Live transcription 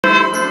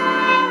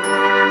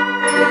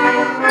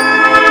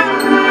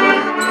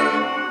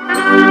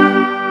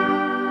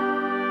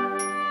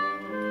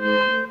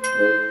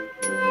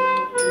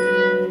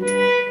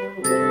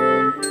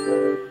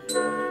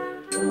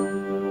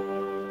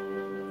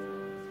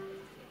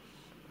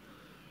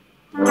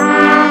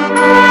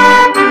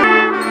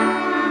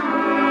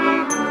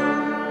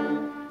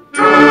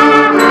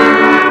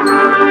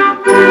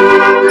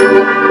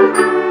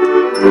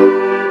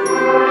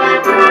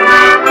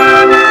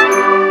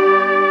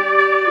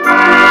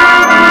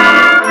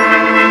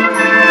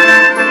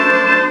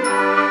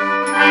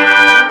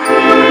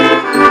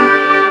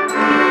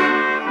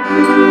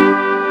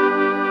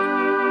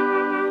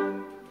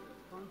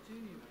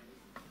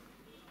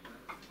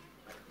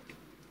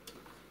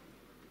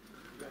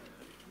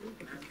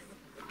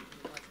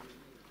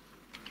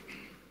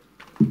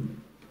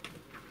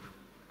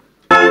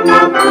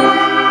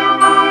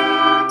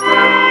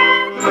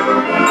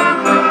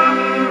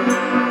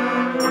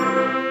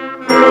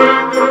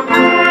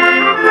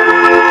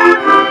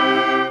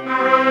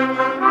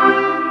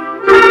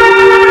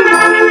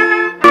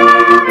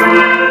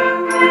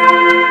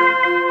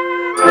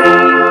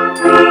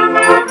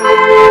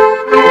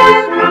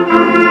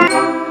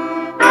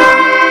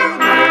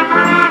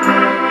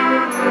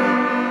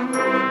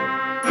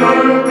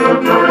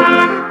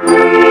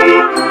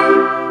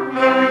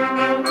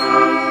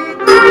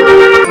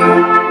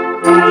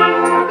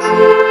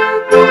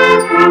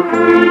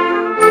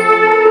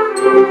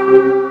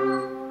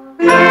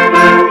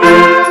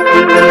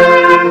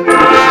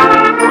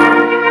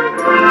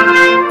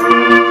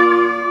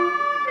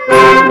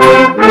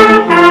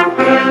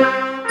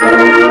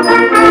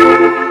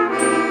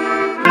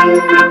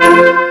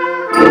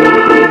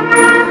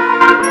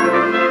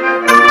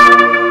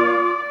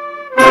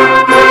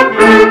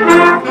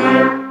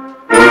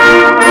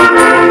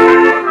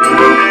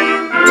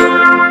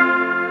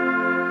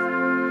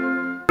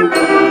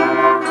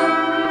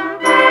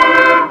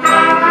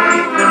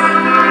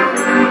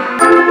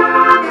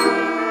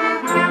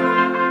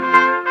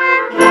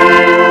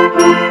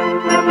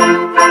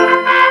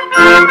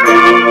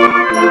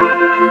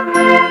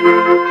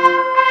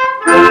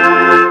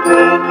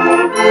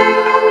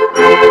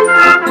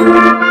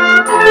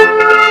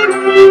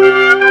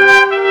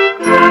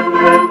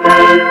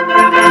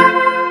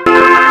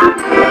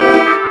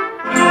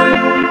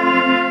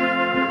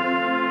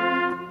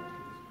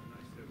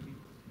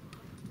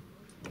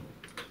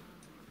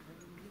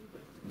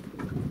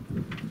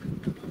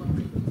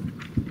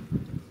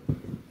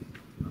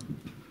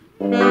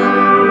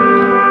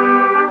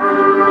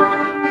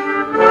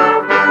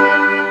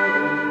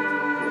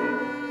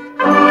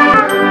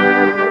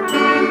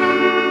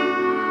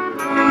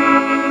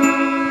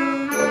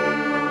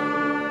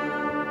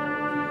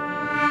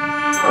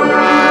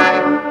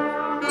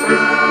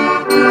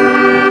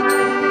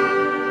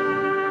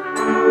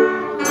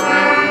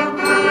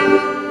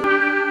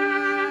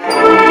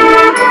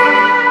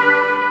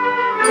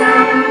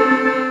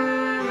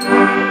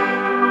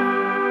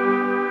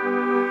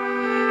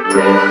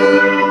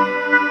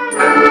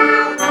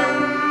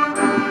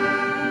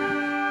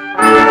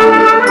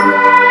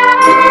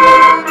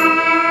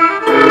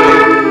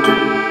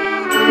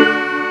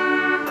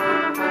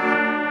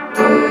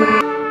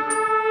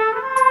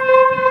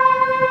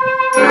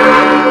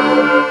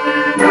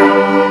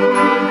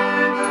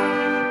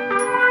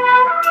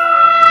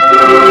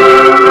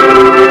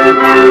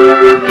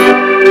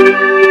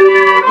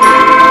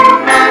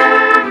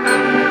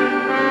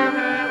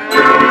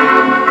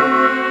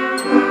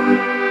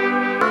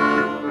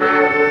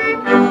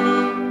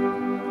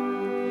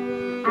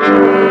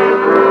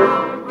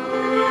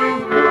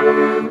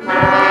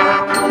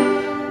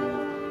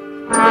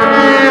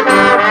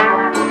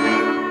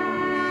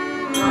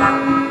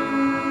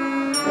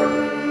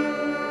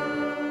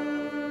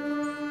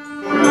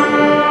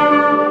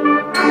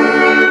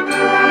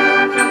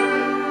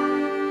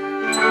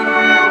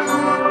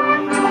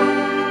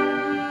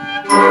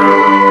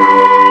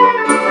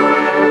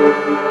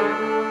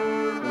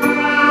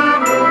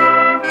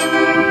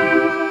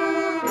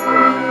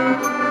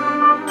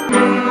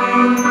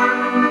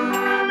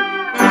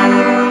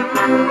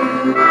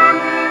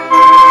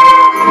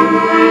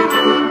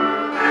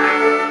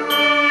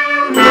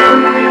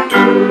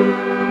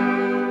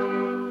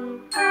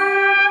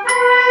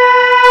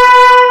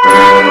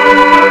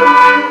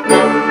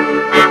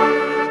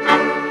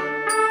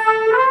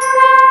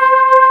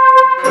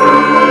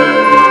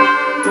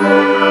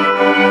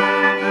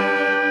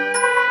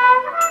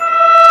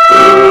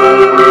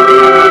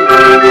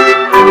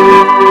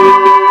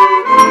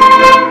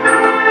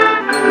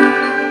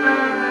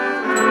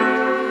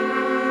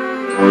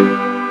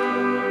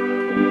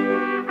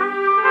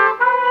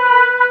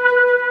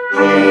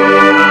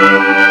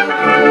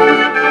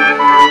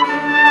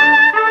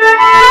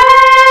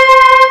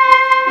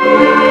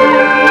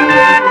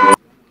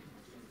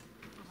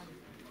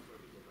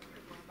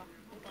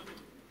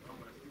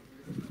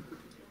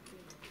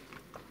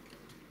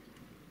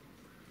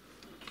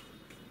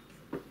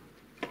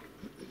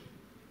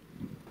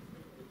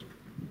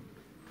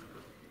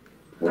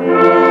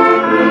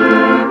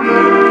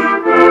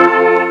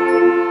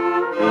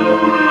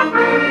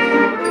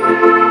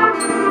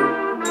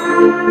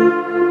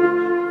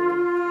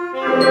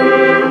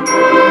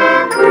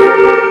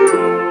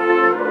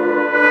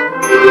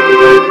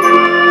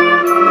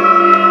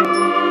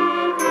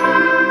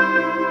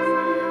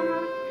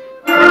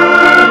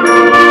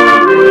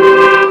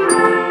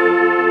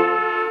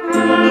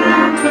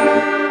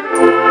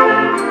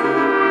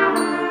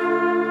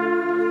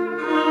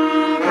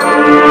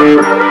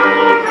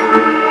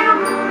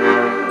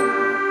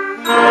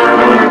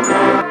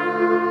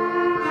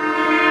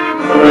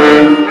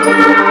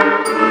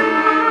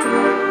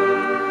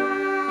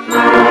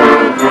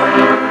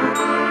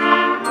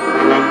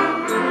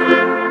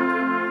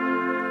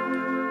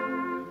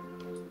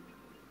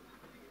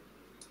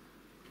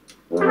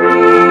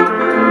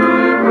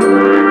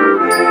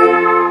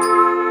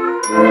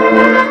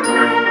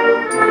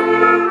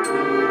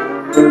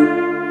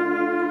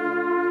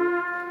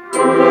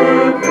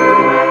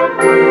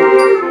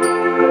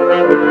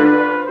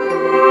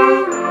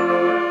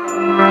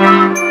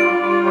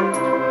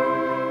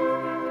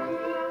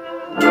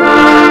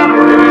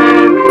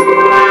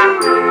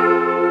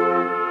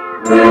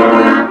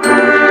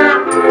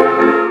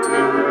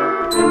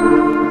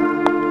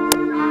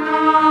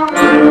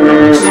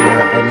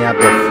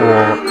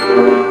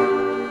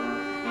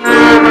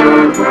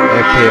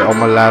pay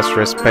our last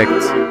respect.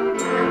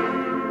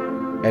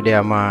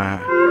 Ediama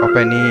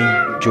opening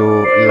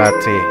Joe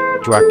Lartey,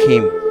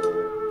 Joaquim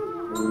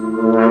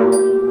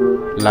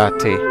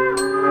Lartey.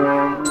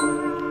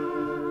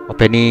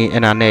 Opening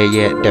and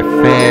the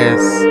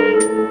first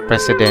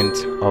president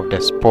of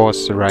the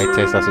Sports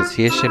Writers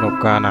Association of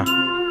Ghana.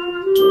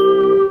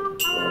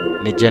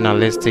 The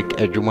journalistic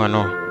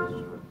Ejumano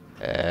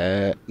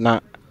na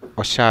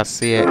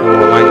Oshase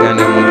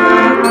Omagana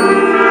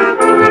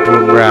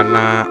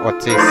Drumrana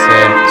Otis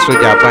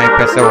Soja Bain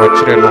Pesa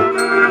Wachireno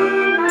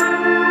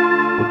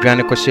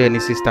Udrani Koshe ni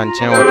sister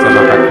Chen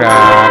Watanakakra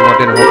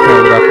Modern Hope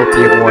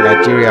Rakopi mo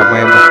Nigeria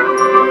Maimo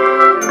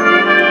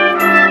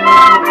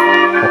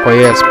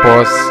Okoye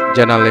sports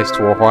journalist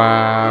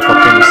Wahwa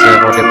Kopimse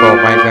Odepa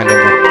Omagana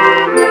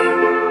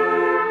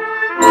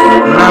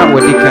na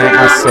Wadikan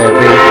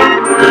Asebe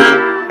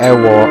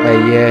Ewo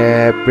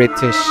a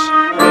British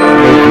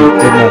Navy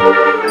demo.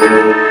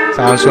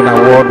 Sounds on a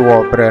World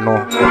War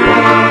Breno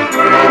opening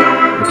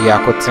the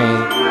Akotin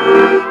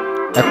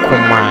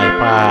Ekumai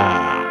pa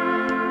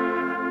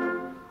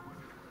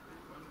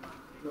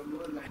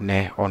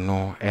ne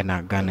ono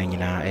ena Ghana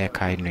nyina e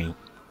kai nui.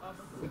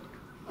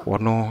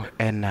 Ono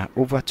ena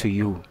over to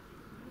you.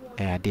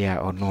 E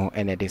dia ono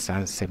ena de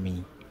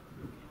sansemi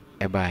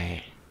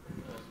ebae.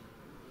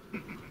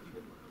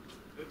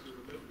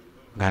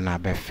 Ghana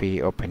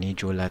befi opening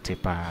Joe Lartey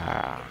pa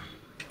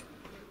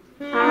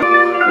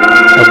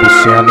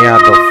Abusiani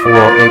Addo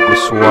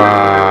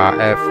Eguswa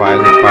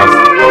file pass.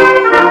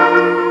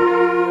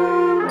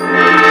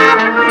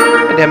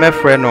 My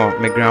friend no,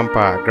 my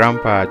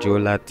grandpa Joe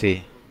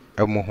Lartey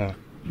Emuho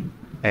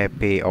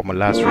pay my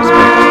last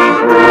respect.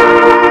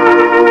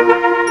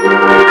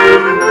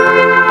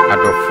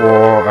 Addo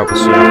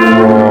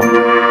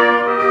Abusiani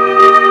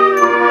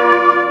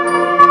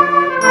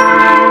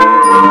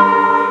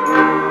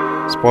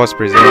sports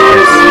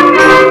presenters,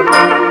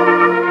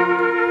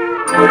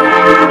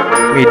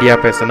 media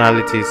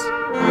personalities.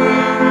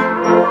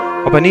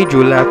 Opani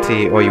Joe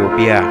Lartey or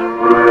Yobia.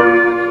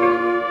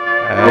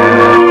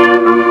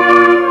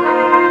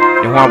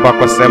 The one back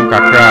was Sam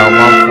Kakra,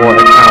 1 for a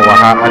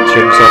Waha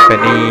Achim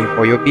Sopani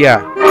or Yobia.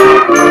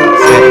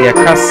 Say, ya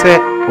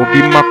cassette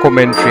Obima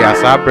commentary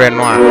as our brand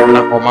one,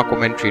 not Oma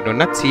commentary, no,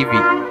 not TV,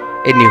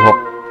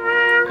 anyhow.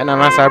 And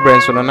another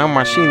brand so na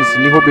machines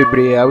ni ho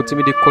bebre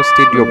ultimate cost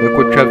stadium e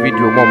ko tra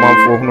video mo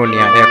manfo hono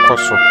nia e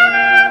koso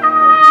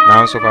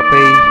na so papa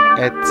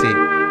eti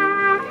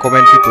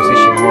commentary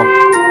position ho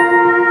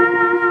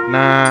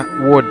na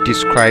what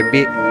describe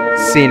it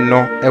scene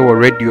no e wo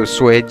radio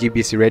so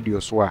GBC radio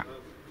so a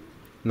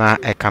na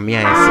e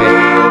kamia e se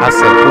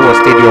ase wo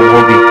stadium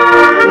ho bi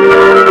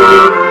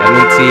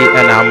enunti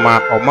e na ma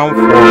o manfo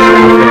ho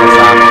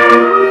sa no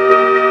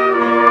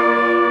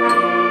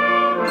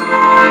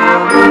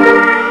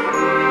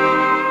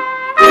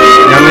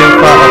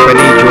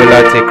Opening Joe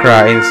Lartey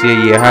cry and say,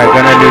 "Yeah,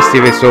 Ghana News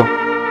TV so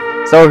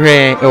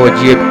here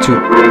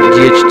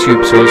GH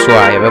Tube so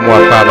I have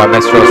more power.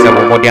 Best for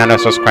some more than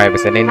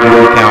subscribers and then you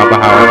can have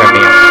however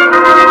many.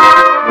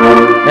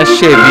 Let's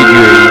share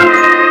video.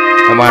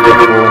 I'm out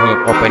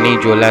for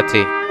Opening Joe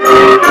Lartey.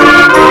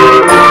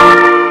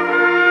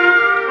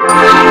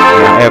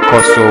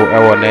 Yeah, so I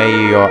want to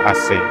your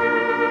assay.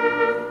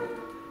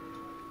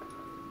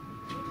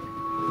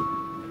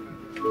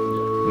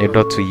 Need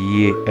to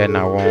ye and I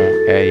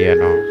won't you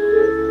know.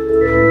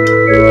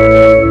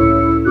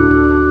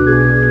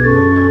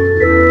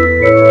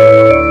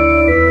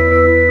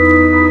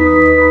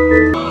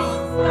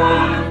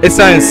 It's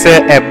say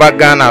a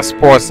Bagana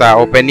sports are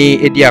opening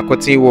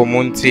Idiakoti wo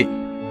Munti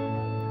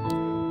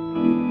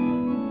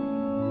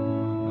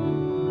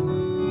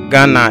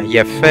Ghana,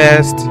 your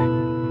first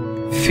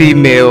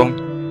female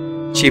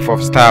chief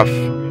of staff,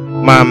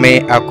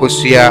 Mame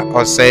Akusia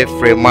Osei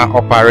Frema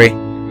Opare.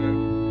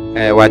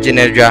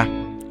 Wajinedra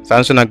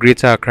Sansona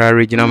Greater Accra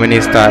Regional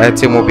Minister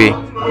Etimobi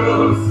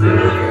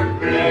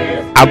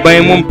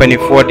Abaimum Penny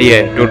 4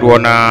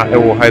 Dodwana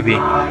Ewo Heavy.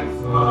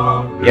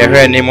 Ye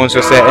heard name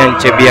also say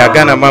Enchebia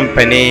Ghana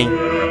Mampeni,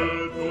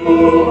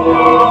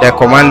 the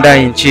Commander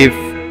in Chief,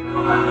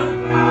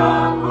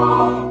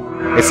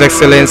 His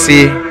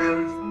Excellency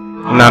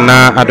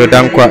Nana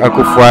Adodankwa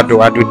Akufo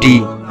Addo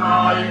D.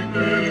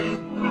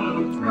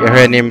 Ye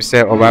heard name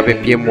say Obabe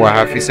PM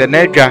Wahafi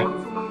Senedra.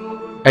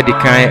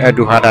 Edikan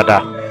Edu Hadada.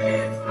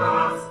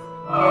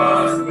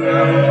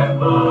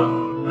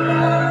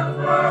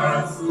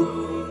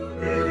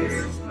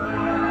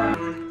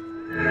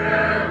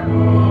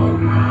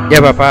 Yeah,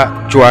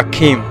 Papa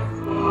Joaquim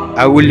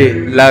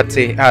Awule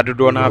Lartey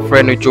Addo na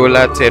friend Joe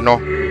Lartey no.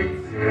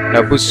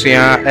 Na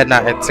busia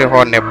ena ete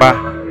ho neba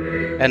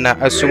ena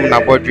asum na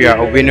bodua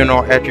obinu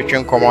no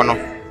etwetwen komo no.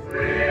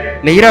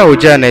 Ne yira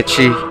oja na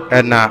chi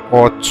ena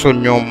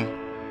otunyom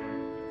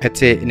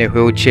ete ne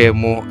wheelchair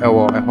mu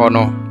ewo eho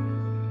no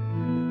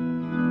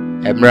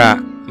emra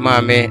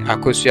mame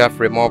akosua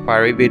fremo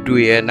pare bedu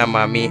ye na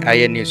mami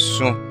aye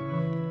nesu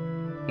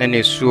na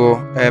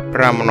nesuo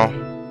pram no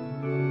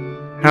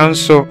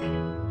hanso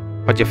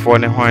ojefo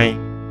ne hwan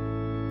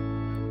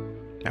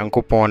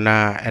Yankopon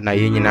na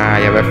yenyina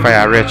yebefa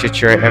ya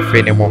rechichere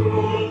efe ne mo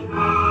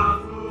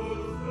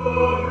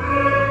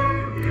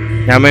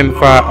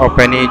Nyamemfa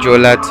Openi Joe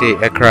Lartey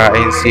ekra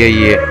ensie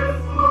ye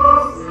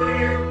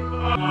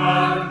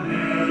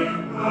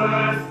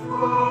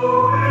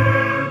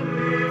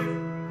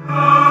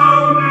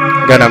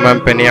Gana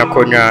mampeni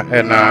akonya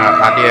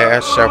na ade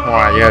ehye ho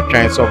a ye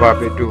twen so ba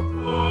bedu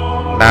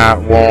na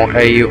won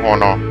ayi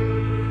hono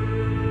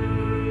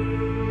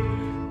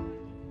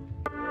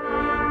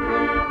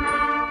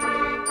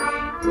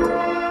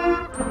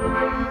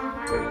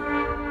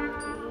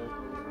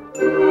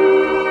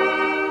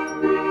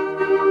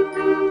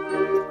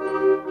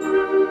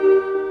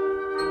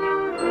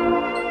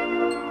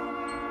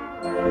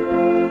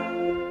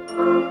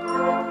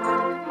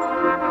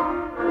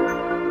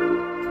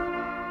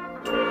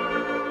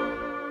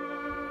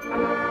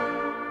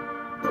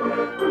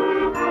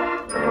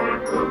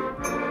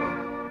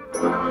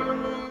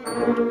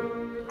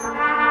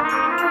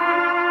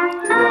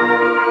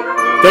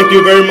Thank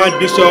you very much,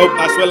 Bishop,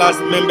 as well as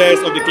members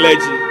of the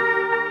clergy.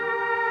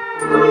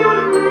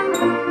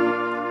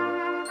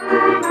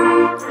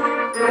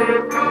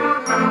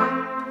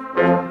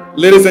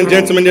 Ladies and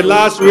gentlemen, the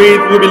last wreath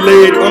will be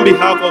laid on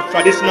behalf of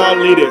traditional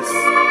leaders.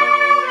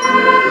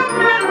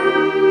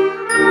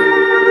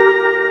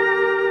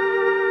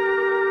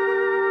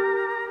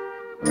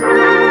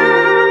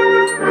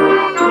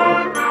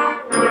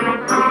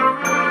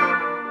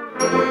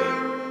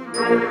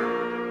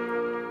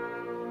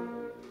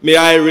 May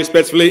I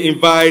respectfully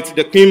invite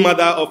the Queen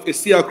Mother of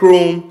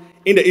Esiakrom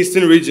in the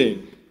Eastern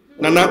region,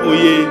 Nana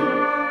Oye,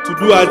 to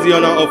do us the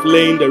honor of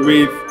laying the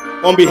wreath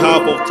on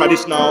behalf of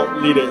traditional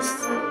leaders.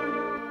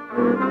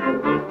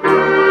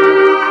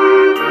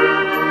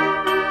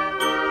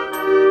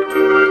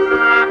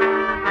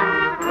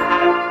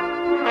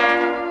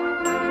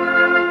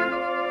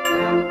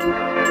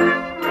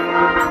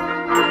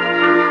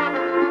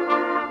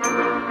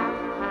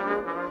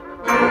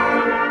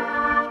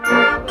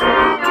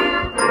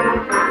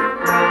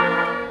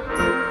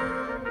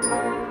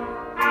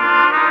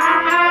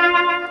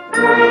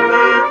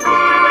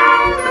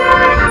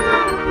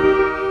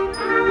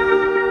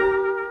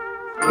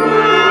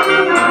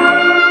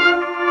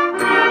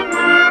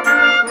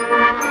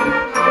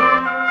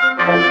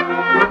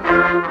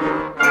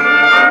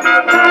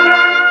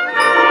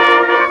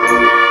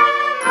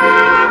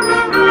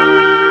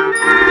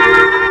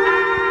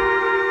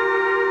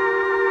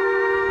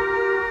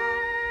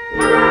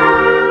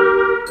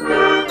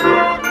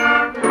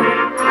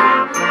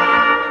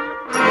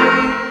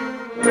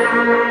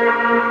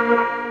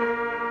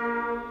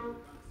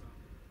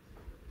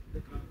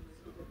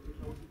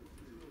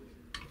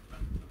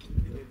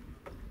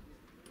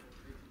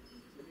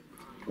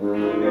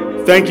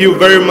 Thank you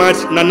very much,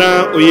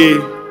 Nana Oye.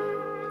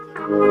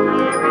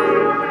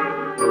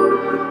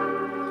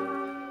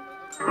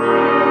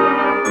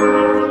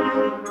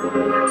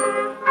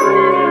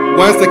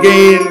 Once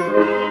again,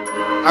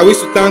 I wish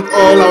to thank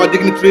all our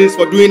dignitaries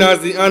for doing us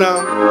the honor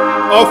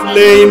of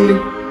laying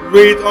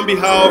wreath on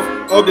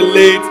behalf of the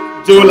late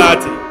Joe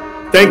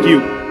Lartey. Thank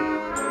you.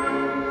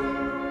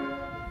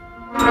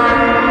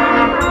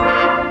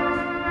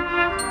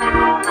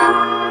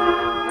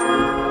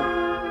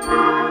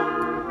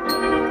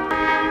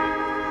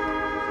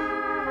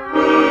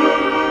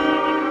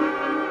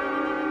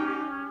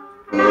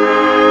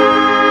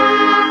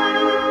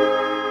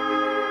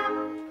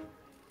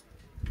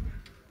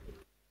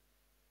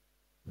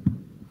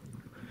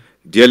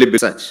 Dearly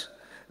such.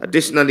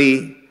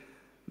 Additionally,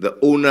 the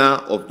owner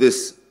of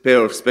this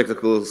pair of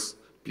spectacles,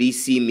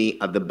 please see me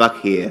at the back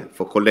here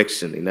for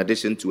collection. In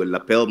addition to a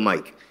lapel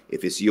mic,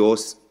 if it's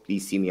yours,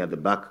 please see me at the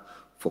back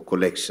for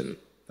collection.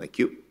 Thank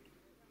you.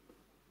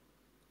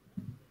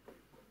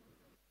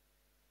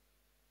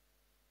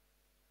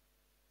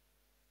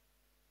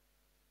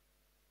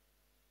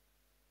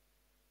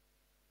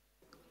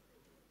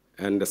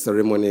 And the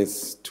ceremony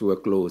is to a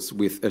close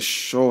with a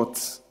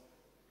short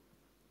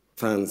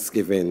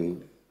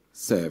Thanksgiving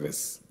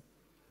service.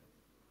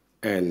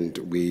 And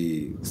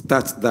we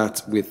start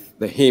that with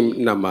the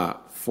hymn number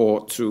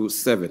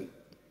 427.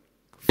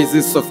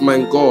 Praises of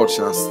my God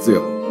shall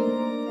still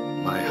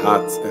my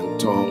heart and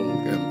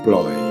tongue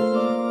employ.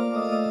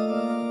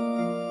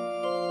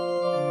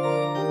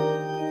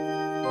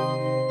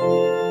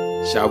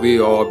 Shall we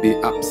all be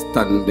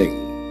upstanding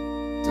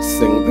to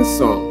sing the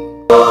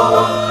song?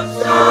 God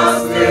shall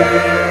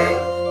still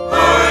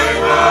my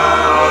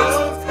heart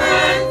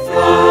and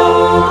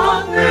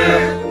tongue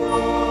employ.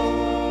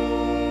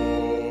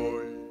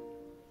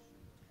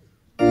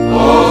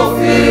 Of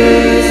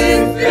his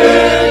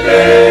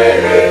deliverance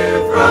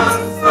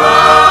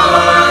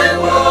I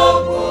will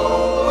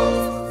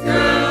boast,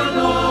 till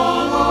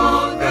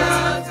all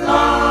that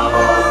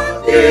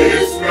thou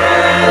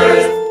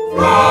distress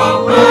from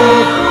my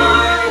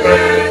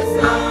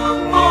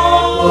example.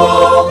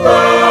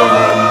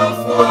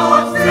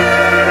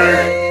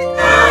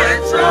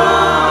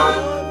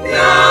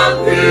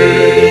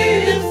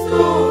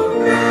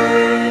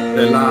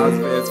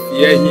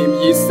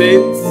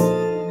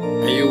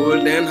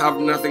 have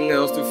nothing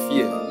else to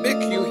fear.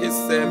 Make you his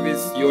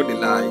service your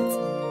delight,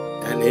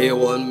 and he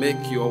will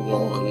make your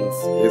wants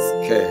his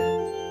care.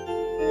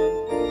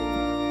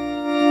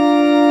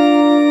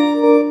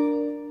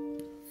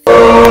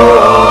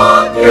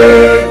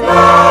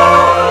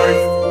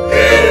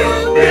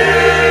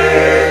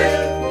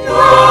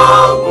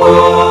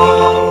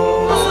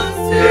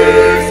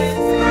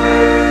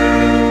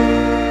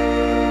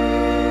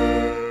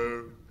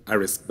 I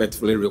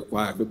respectfully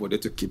require everybody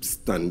to keep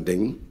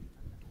standing.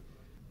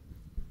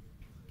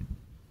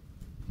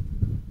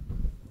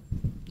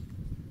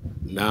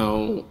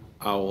 Now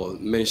I will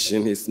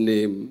mention his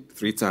name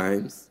 3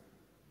 times.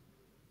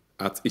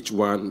 At each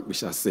one we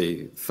shall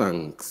say,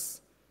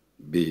 thanks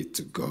be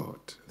to God.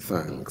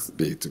 Thanks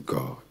be to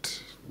God.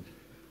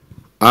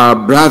 Our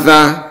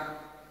brother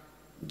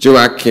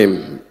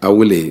Joachim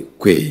Awule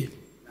Kwe.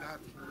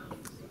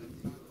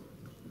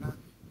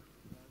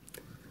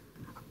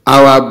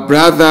 Our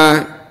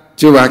brother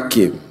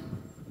Joachim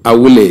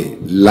Awule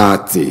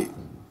Lartey.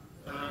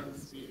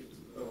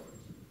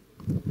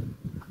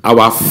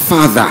 Our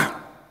father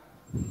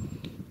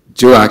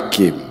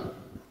Joachim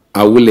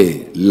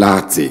Awule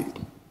Lartey.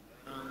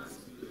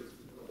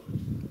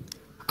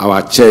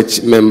 Our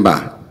church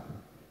member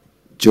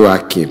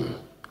Joachim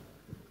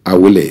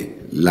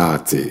Awule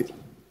Lartey.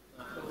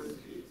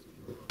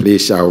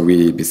 Please shall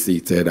we be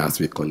seated as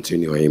we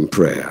continue in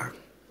prayer.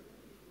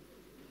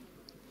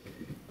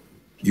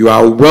 You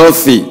are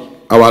worthy,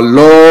 our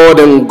Lord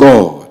and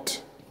God,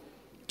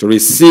 to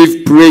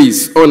receive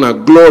praise, honor,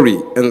 glory,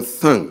 and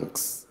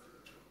thanks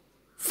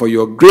for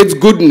your great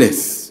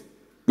goodness,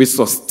 which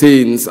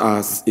sustains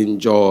us in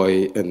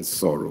joy and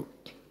sorrow.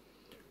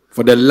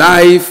 For the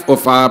life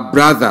of our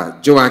brother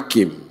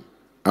Joachim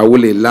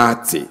Awule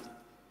Lartey,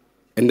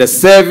 and the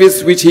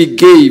service which he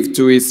gave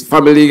to his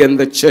family and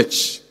the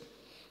church,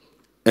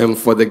 and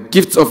for the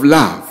gift of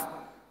love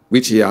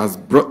which he has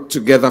brought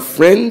together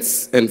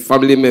friends and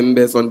family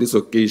members on this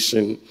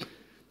occasion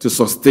to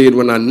sustain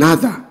one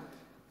another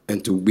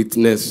and to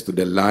witness to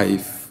the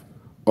life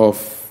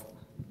of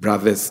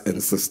brothers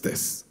and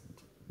sisters.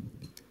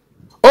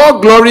 All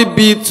glory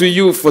be to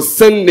you for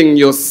sending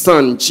your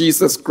Son,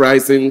 Jesus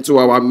Christ, into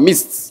our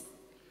midst,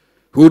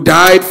 who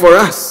died for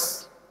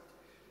us,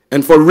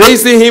 and for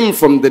raising him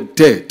from the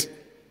dead,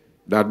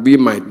 that we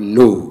might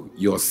know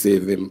your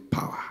saving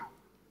power.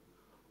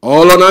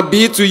 All honor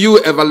be to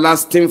you,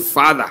 everlasting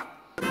Father.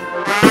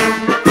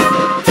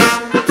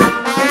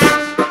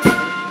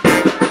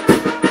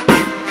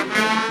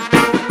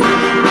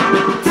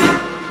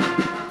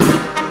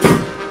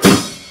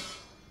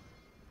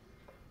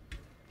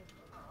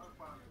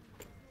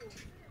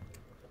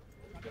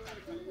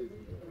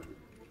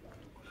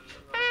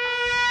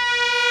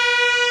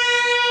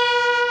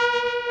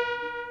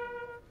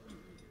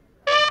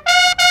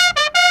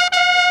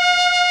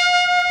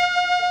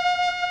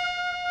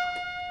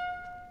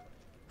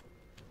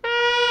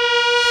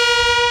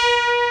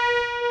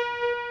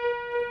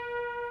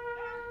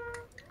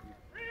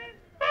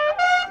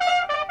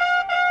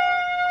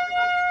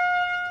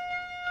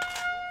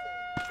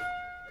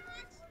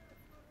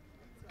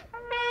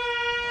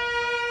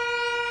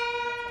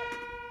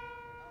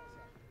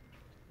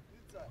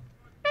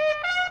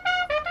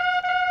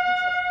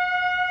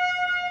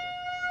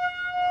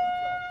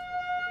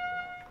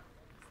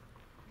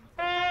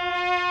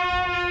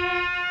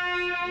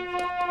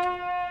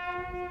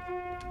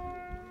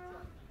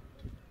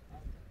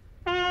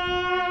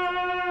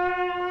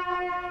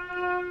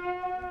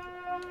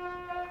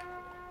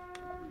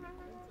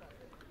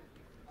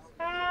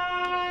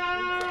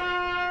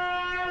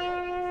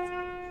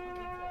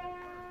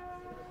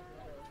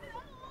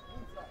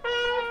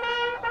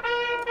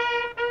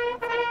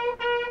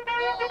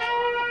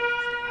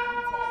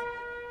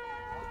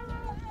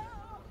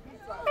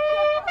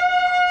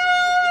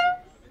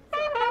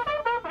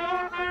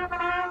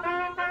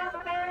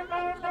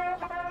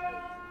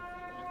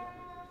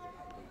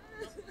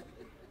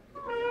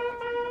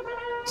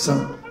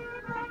 Son.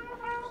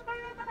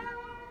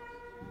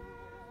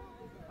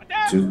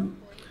 2.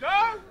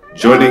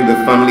 Joining the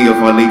family of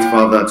our late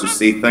father to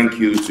say thank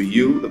you to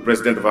you, the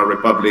President of our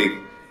Republic,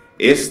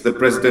 is the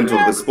President of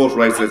the Sports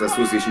Writers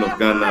Association of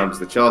Ghana,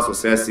 Mr. Charles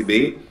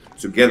Osei-Sibe,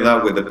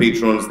 together with the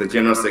patrons, the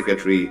General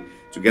Secretary,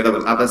 together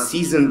with other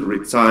seasoned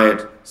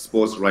retired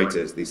sports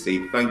writers. They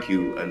say thank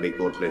you and may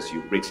God bless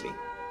you richly.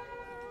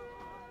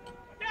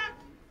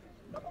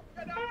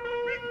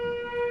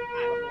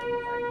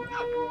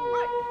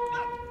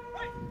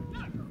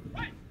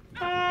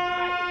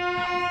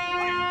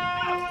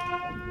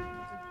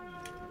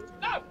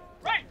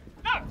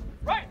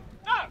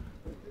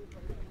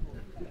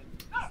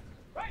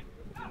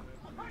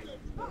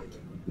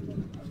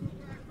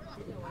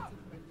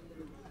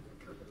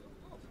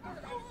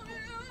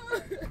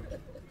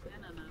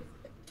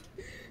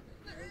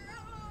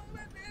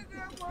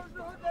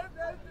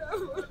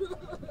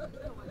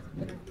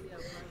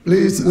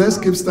 Please, let's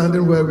keep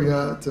standing where we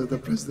are till the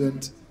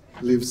President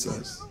leaves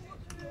us.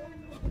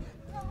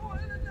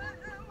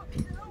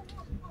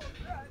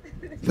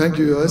 Thank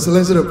you, Your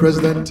Excellency the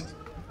President,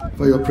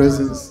 for your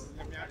presence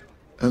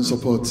and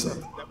support, sir.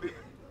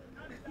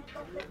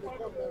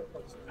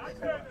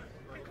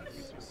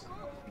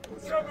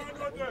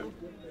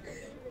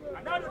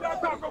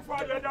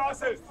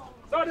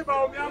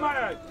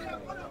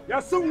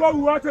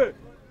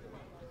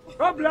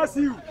 God bless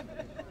you.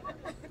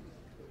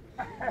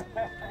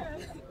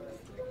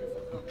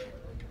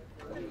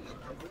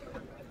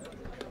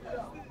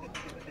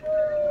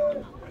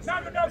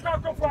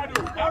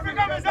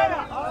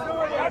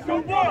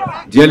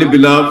 Dearly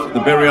beloved, the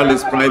burial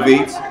is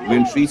private. We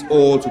entreat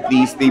all to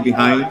please stay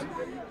behind.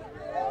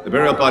 The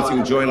burial party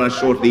will join us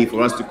shortly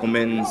for us to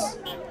commence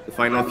the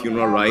final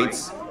funeral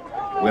rites.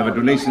 We have a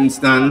donation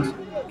stand,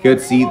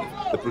 courtesy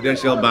the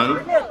Prudential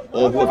Bank.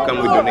 All who have come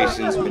with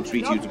donations, we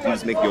entreat you to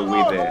please make your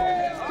way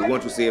there. We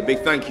want to say a big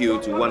thank you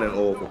to one and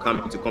all for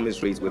coming to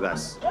commiserate with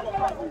us.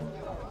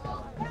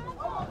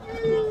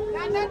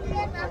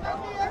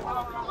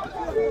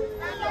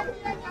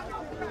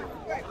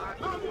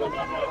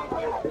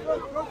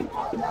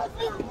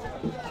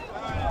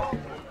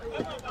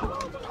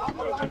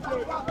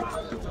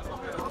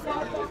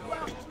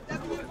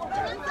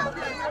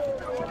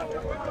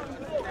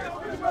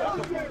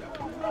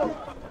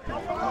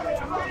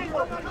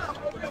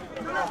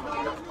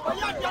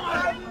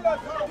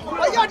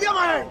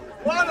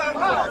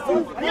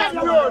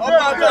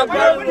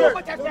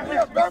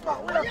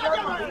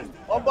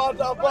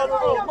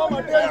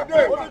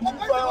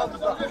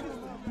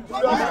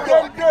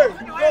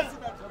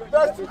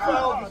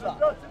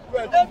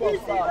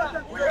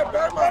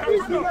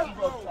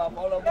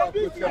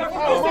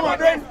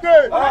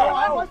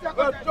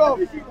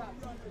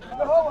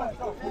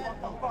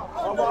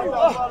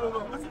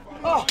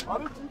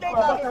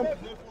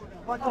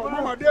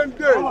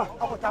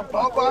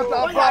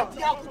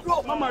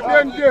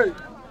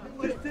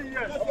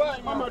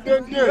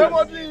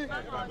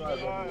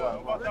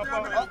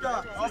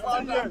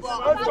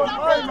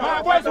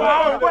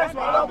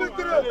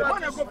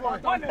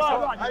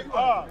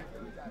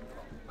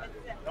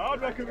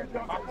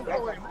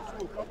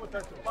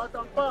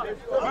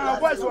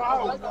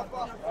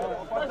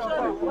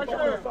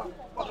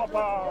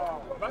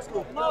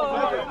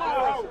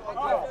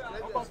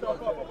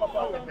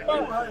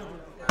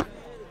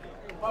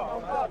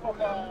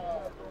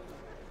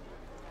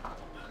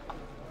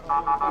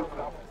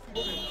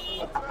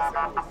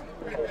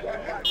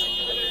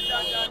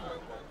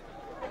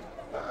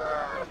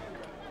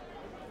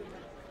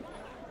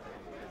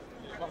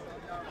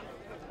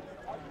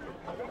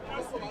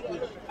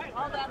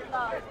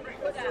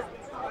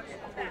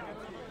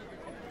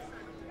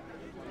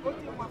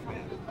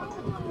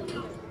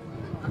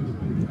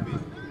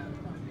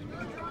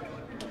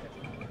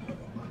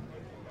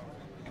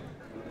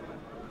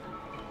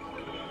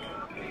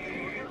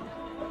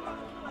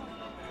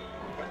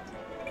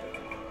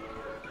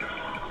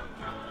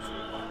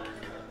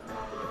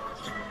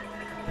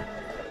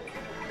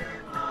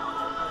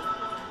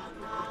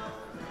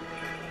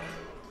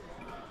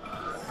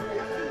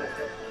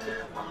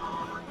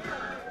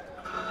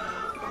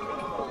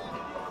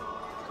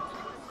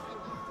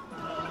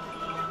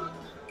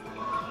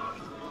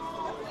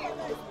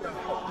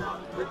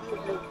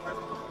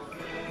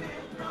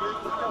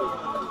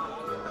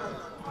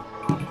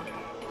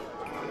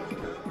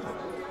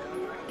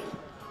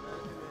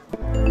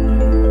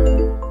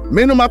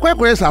 Menu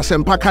makwekwe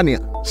asempa kania.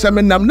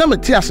 Semenam na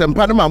meti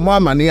asempa na mamo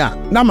amania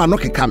na mano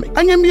kekame.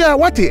 Anyemia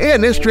wati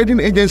ANS Trading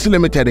Agency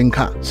Limited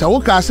nka. Sa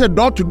woka se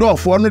door to door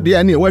for no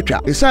de na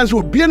watwa. Esanse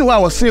obi ene wa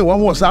wo se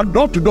won wo sa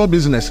door to door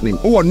business nim.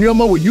 Wo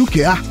nneoma wo UK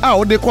a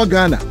wo de ko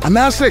Ghana.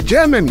 Ana se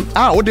Germany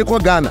a wo de ko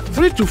Ghana.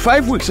 3 to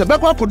 5 weeks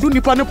ebekwa akodu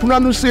nipa ne punu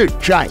anu se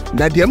try.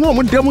 Na de mo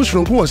mo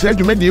demonstration wo se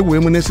adwuma de we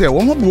mu ne se wo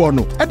ho bo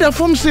no. E da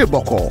fom se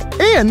boko.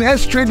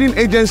 ANS Trading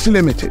Agency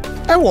Limited.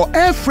 Ewo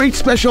air freight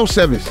special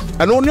service.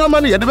 And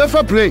nneoma ne ye de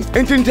befa plane.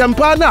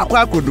 Entintempa na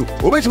akwa kodu.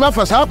 Obetima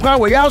for South Africa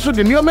we also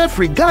the nneoma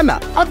free Ghana,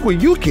 akwa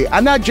UK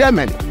and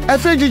Germany.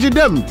 FAGG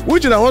them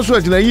which na also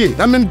na ye.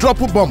 I mean drop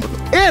bomb.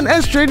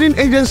 ANS Trading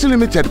Agency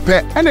Limited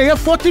pe and a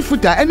 40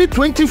 footer any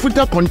 20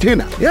 footer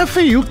container. Ye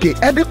for UK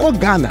ediko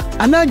Ghana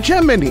and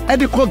Germany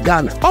ediko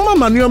Ghana. Omo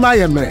manuoma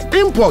yemre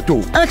import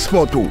to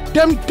export to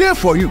them there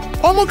for you.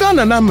 Omo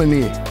Ghana na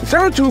money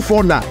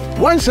 0249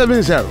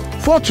 170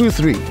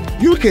 423.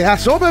 UK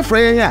has over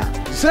free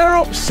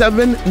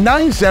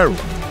 0790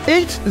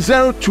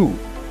 802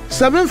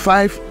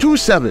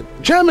 7527.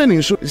 Germany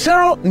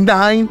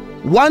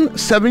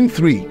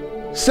 09173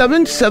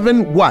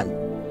 771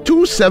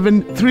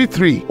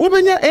 2733.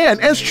 Ubenya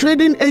ANS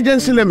Trading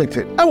Agency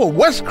Limited. Our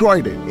West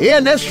Croydon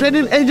ANS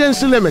Trading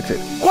Agency Limited.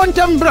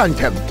 Quantum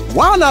Brantem.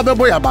 Wana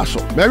beboya baso.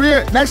 Maybe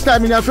next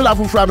time in a fill up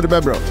from the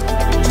bebro.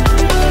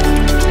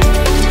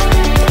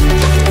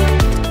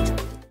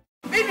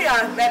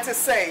 Media letter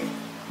say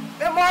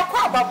the more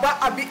about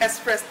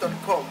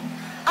AbiExpress.com.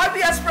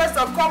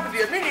 AbiExpress.com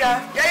the media,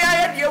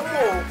 yeah,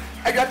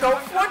 I got a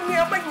phone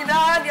near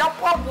Manina, the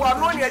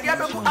Apua, near the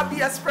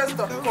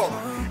AbiExpress.com.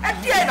 And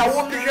then I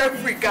want to hear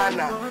free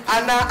Ghana,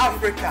 and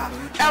Africa,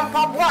 and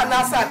Papua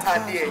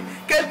Saturday.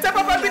 Can tell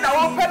me that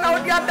I open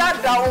out the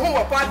other down who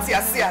are party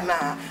as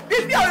Siana.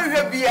 Maybe I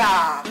will be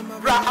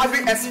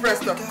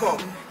AbiExpress.com.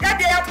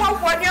 Yadi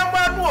Papua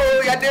Yamano,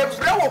 Yadi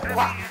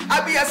Browa,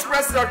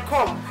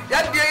 AbiExpress.com.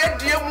 Yadi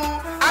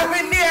I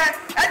mean,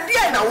 at the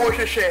end, I wash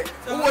a share.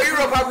 Who are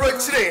Europe abroad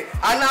today,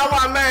 and now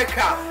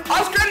America,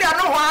 Australia,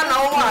 no one,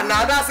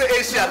 now that's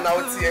Asia now.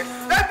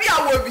 Maybe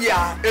I will be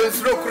a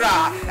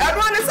Srokra.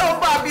 Everyone is on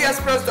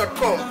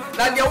AbiExpress.com.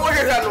 Now you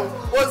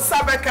was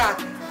Sabeka.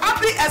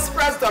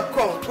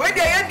 AbiExpress.com. Where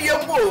they end your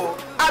mo,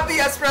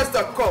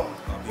 AbiExpress.com.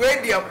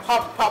 Where they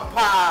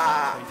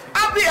papa.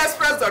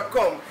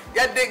 AbiExpress.com.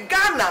 Yet the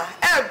Ghana,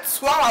 and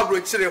 12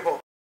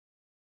 abroad.